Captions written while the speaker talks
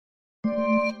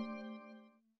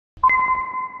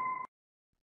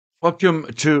Welcome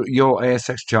to your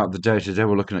ASX chart of the day. Today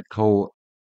we're looking at coal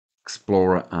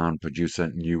explorer and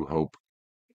producer New Hope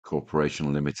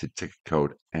Corporation Limited, ticker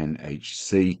code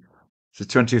NHC. It's the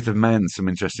 20th of May and some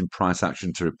interesting price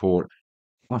action to report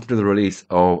after the release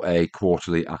of a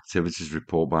quarterly activities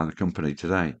report by the company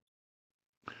today.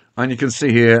 And you can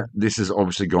see here, this has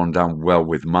obviously gone down well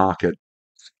with market.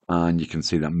 And you can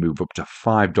see that move up to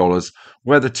 $5,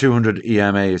 where the 200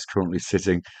 EMA is currently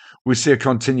sitting. We see a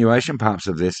continuation perhaps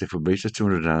of this if we reach the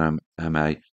 200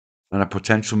 EMA and a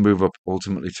potential move up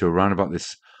ultimately to around about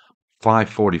this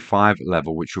 545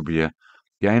 level, which will be a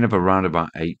gain of around about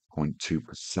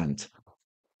 8.2%.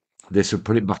 This would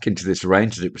put it back into this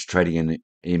range that it was trading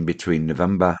in between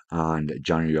November and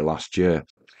January last year.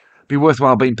 Be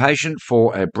worthwhile being patient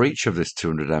for a breach of this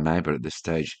 200 MA, but at this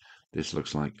stage, this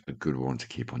looks like a good one to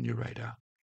keep on your radar.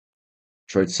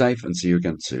 Trade safe and see you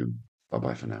again soon.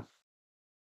 Bye-bye for now.